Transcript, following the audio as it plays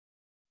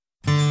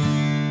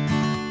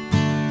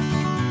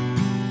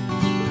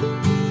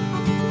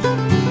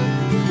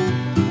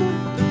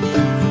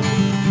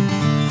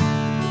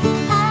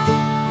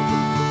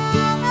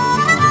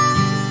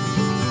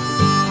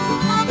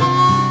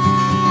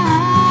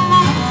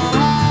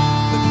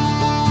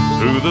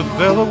the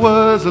fella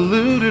was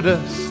eluded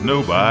us,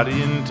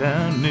 nobody in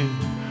town knew.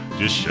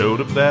 Just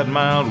showed up that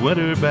mild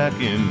winter back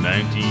in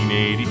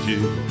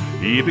 1982.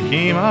 He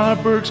became our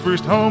burg's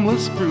first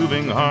homeless,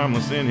 proving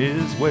harmless in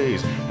his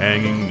ways,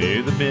 hanging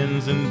near the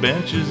bins and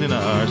benches in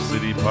our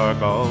city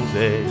park all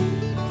day.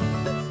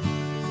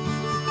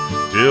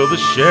 Till the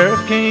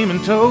sheriff came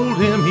and told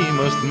him he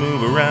must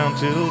move around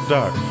till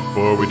dark,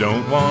 for we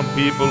don't want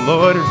people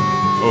loitering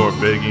or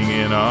begging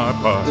in our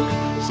park.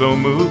 So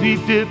move he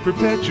did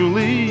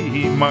perpetually,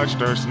 he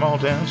marched our small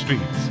town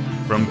streets.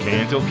 From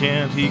Kent till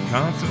Kent he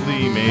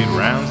constantly made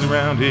rounds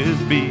around his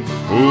beat.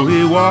 Oh,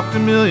 he walked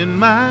 1,000,000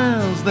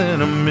 miles,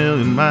 then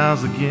 1,000,000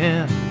 miles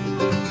again,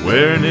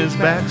 wearing his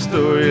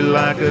backstory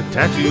like a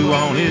tattoo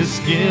on his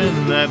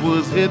skin that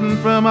was hidden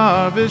from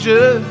our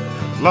vision,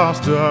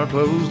 lost to our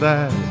closed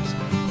eyes,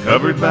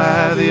 covered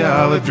by the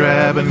olive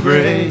drab and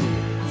gray.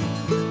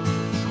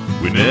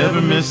 We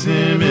never miss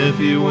him if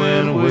he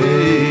went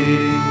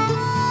away.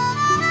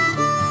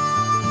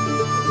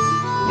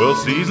 Well,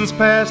 seasons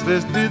passed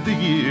as did the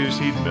years,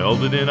 he'd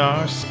melded in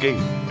our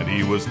skate, and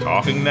he was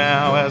talking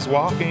now as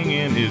walking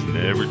in his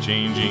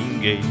never-changing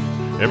gait.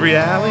 Every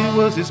alley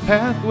was his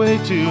pathway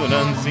to an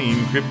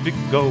unseen cryptic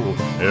goal.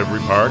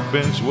 Every park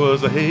bench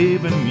was a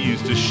haven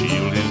used to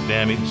shield his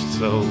damaged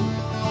soul.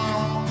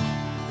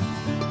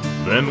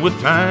 Then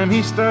with time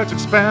he starts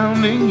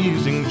expounding,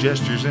 using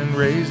gestures and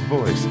raised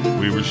voice.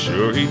 We were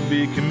sure he'd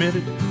be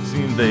committed,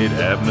 seemed they'd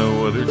have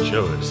no other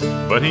choice.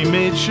 But he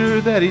made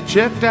sure that he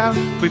checked out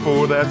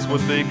before that's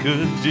what they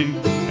could do.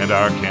 And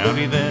our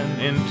county then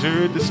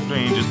interred the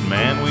strangest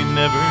man we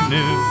never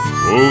knew.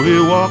 Oh, he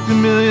walked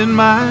 1,000,000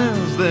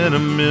 miles, then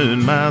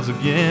 1,000,000 miles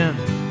again,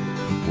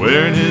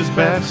 wearing his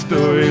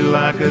backstory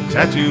like a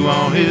tattoo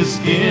on his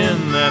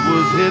skin that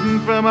was hidden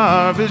from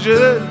our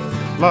vision,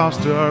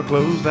 lost to our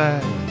closed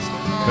eyes,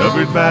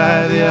 covered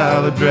by the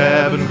olive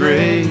drab and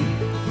gray.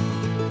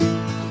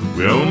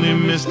 We only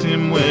missed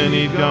him when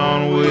he'd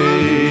gone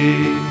away.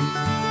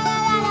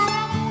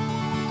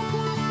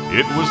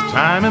 It was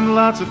time and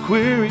lots of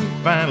query,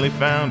 finally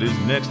found his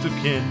next of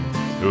kin,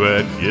 who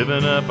had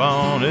given up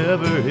on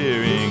ever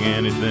hearing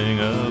anything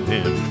of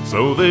him.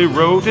 So they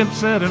wrote and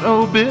sent an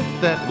obit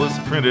that was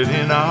printed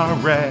in our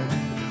rag,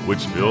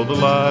 which filled a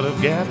lot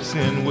of gaps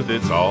in with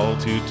its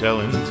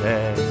all-too-telling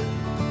tag.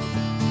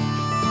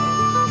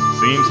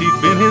 Seems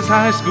he'd been his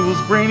high school's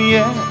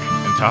brainiac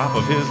and top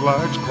of his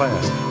large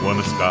class, won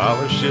a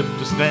scholarship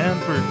to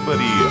Stanford, but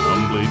he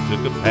humbly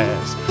took a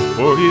pass,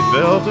 for he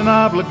felt an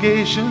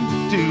obligation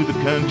to the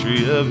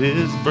country of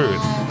his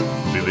birth.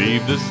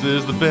 Believe this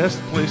is the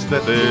best place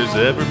that there's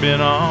ever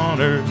been on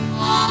earth.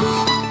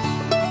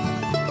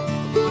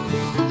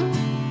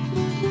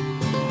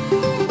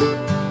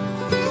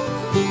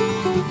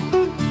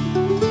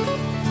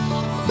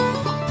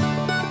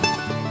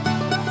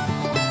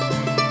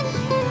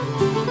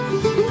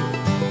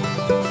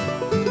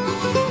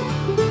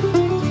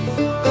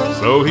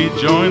 So he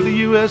joined the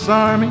U.S.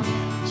 Army,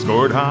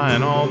 scored high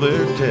in all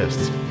their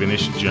tests,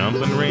 finished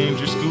jumping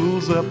ranger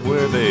schools up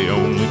where they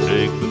only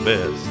take the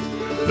best.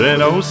 Then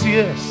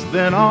OCS,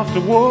 then off to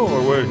war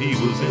where he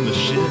was in the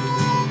shit.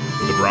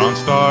 The Bronze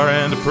Star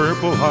and the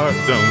Purple Heart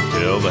don't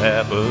tell the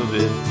half of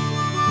it.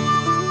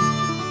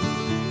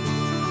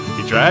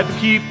 He tried to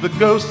keep the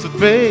ghosts at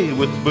bay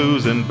with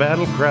booze and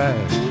battle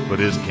cries, but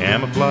his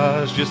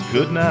camouflage just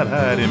could not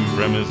hide him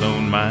from his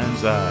own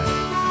mind's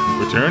eye.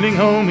 Returning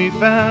home he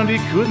found he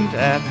couldn't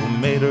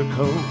acclimate or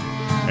cope,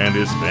 and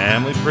his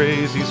family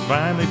prays he's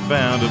finally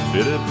found a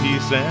bit of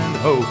peace and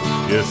hope.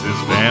 Yes, his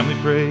family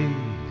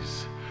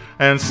prays,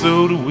 and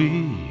so do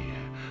we,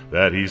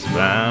 that he's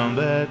found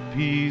that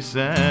peace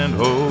and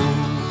hope.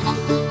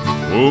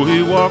 Oh,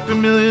 he walked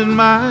 1,000,000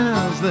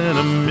 miles, then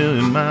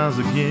 1,000,000 miles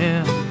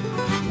again,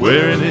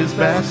 wearing his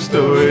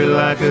backstory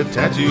like a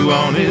tattoo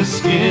on his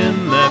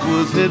skin that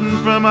was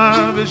hidden from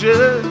our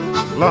vision,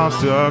 lost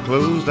to our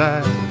closed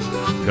eyes,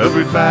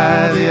 covered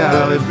by the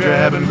olive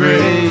drab and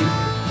gray.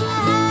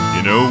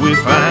 You know, we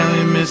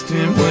finally missed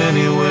him when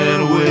he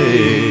went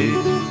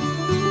away.